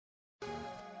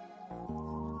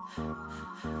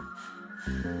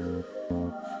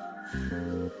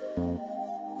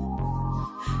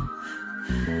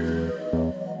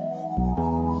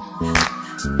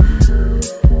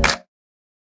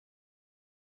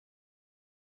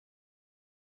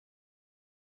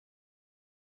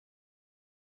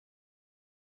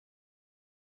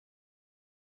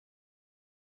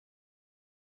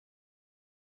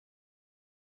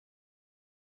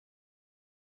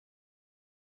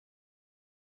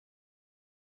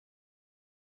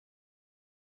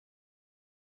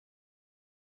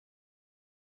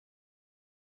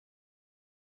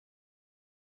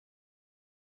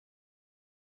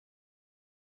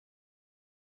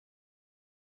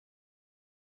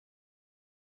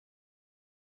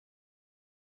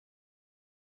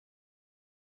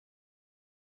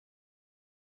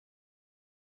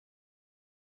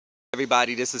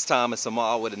Everybody, this is Thomas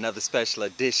Amal with another special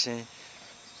edition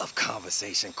of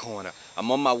Conversation Corner. I'm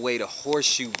on my way to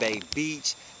Horseshoe Bay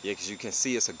Beach. Yeah, as you can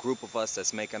see, it's a group of us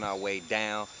that's making our way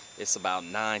down. It's about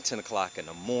 9, 10 o'clock in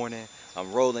the morning.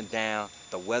 I'm rolling down.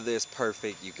 The weather is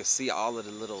perfect. You can see all of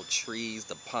the little trees,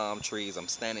 the palm trees. I'm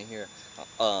standing here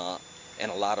in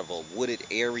a lot of a wooded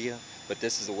area, but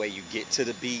this is the way you get to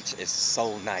the beach. It's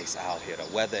so nice out here. The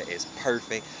weather is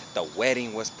perfect. The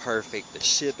wedding was perfect. The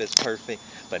ship is perfect.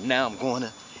 But now I'm going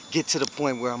to get to the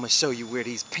point where I'm going to show you where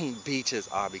these pink beaches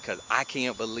are, because I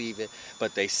can't believe it,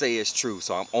 but they say it's true.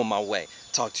 So I'm on my way.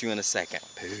 Talk to you in a second.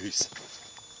 Peace.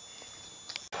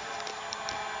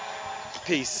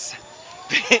 Peace.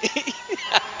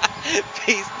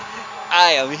 Peace.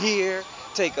 I am here.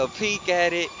 Take a peek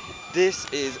at it. This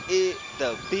is it.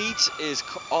 The beach is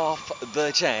off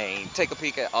the chain. Take a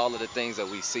peek at all of the things that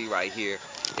we see right here.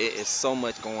 It is so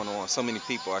much going on. So many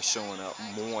people are showing up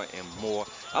more and more.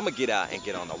 I'm gonna get out and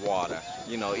get on the water.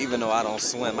 You know, even though I don't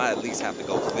swim, I at least have to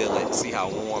go feel it, see how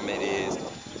warm it is,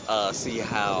 see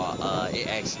how it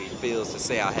actually feels. To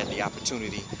say I had the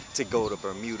opportunity to go to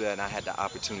Bermuda and I had the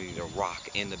opportunity to rock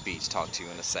in the beach. Talk to you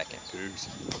in a second. Peace.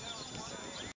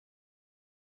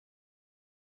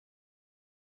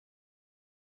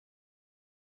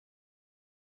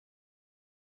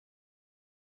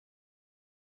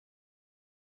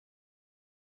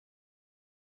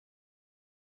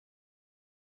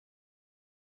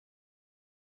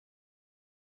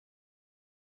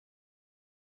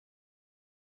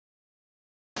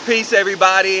 Peace,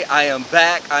 everybody. I am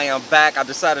back. I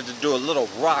decided to do a little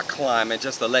rock climbing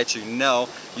just to let you know.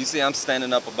 You see, I'm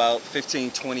standing up about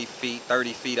 15, 20 feet,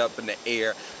 30 feet up in the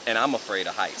air, and I'm afraid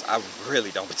of heights. I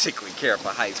really don't particularly care for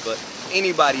heights, but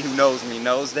anybody who knows me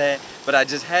knows that. But I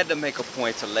just had to make a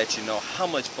point to let you know how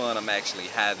much fun I'm actually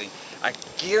having. I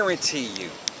guarantee you,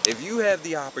 if you have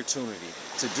the opportunity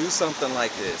to do something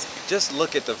like this, just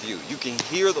look at the view. You can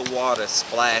hear the water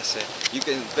splashing. You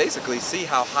can basically see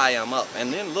how high I'm up.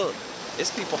 And then look,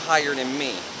 it's people higher than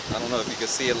me. I don't know if you can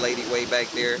see a lady way back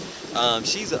there.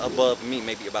 She's above me,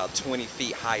 maybe about 20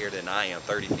 feet higher than I am,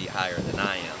 30 feet higher than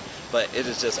I am. But it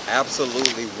is just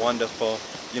absolutely wonderful.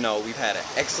 You know, we've had an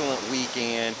excellent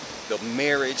weekend.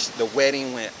 The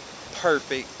wedding went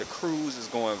perfect. The cruise is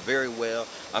going very well.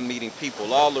 I'm meeting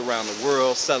people all around the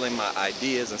world, selling my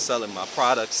ideas and selling my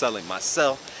products, selling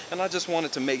myself. And I just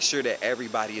wanted to make sure that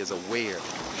everybody is aware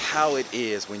how it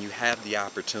is when you have the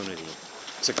opportunity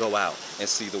to go out and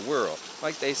see the world.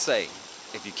 Like they say,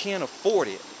 if you can't afford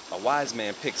it, a wise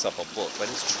man picks up a book. But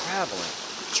it's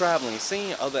traveling,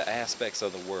 seeing other aspects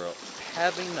of the world,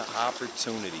 having the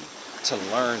opportunity to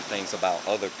learn things about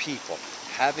other people,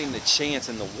 having the chance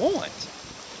and the want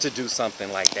to do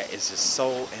something like that is just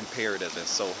so imperative and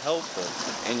so helpful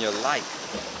in your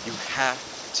life. You have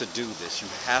to do this. You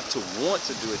have to want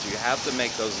to do it. You have to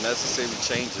make those necessary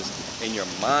changes in your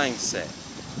mindset.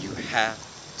 You have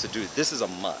to do it. This is a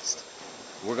must.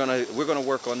 We're gonna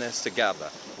work on this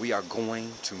together. We are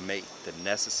going to make the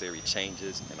necessary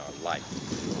changes in our life.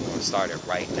 We're gonna start it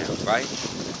right now, right?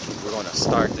 We're gonna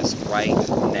start this right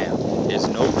now. There's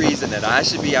no reason that I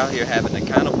should be out here having the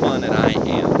kind of fun that I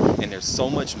am. And there's so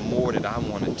much more that I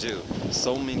want to do.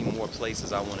 So many more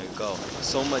places I want to go.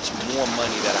 So much more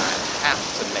money that I have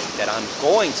to make, that I'm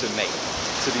going to make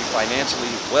to be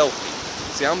financially wealthy.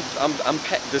 See,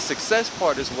 the success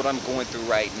part is what I'm going through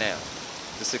right now.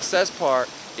 The success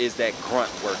part is that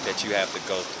grunt work that you have to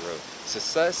go through.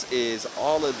 Success is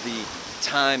all of the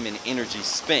time and energy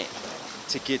spent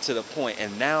to get to the point.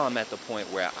 And now I'm at the point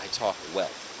where I talk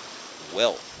wealth.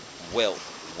 Wealth.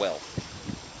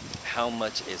 How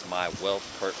much is my wealth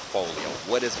portfolio?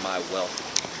 What is my wealth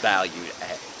valued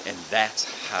at? And that's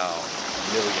how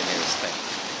millionaires think.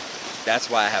 That's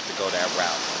why I have to go that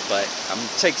route. But I'm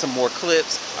gonna take some more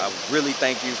clips. I really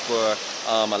thank you for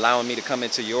allowing me to come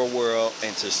into your world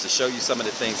and just to show you some of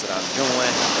the things that I'm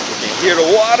doing. You can hear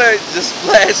the water just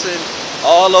splashing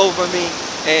all over me,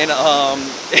 and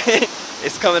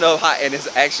it's coming up hot, and it's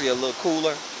actually a little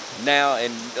cooler now.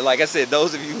 And like I said,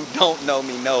 those of you who don't know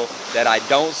me know that I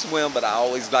don't swim, but I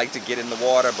always like to get in the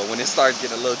water. But when it starts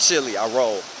getting a little chilly, I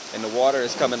roll. And the water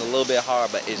is coming a little bit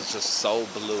hard, but it's just so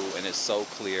blue and it's so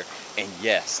clear. And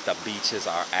yes, the beaches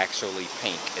are actually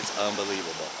pink. It's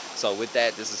unbelievable. So with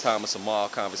that, this is Thomas Amal,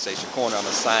 Conversation Corner. I'm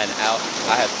gonna sign out.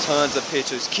 I have tons of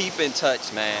pictures. Keep in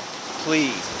touch, man.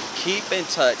 Please, keep in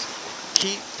touch.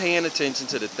 Keep paying attention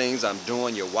to the things I'm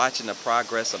doing. You're watching the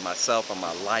progress of myself and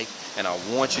my life, and I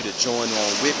want you to join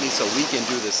on with me so we can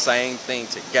do the same thing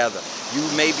together. You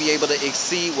may be able to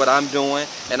exceed what I'm doing,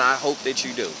 and I hope that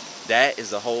you do. That is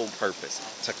the whole purpose,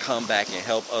 to come back and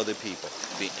help other people.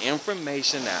 The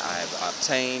information that I've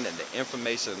obtained and the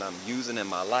information that I'm using in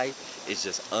my life is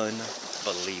just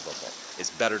unbelievable. It's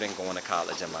better than going to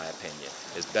college, in my opinion.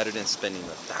 It's better than spending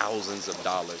the thousands of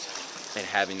dollars and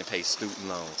having to pay student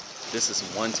loans. This is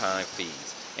one-time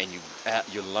fees, and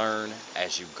you learn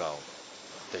as you go.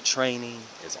 The training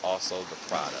is also the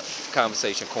product.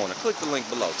 Conversation Corner. Click the link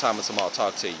below. Thomas Amal,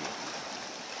 talk to you.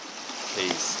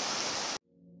 Peace.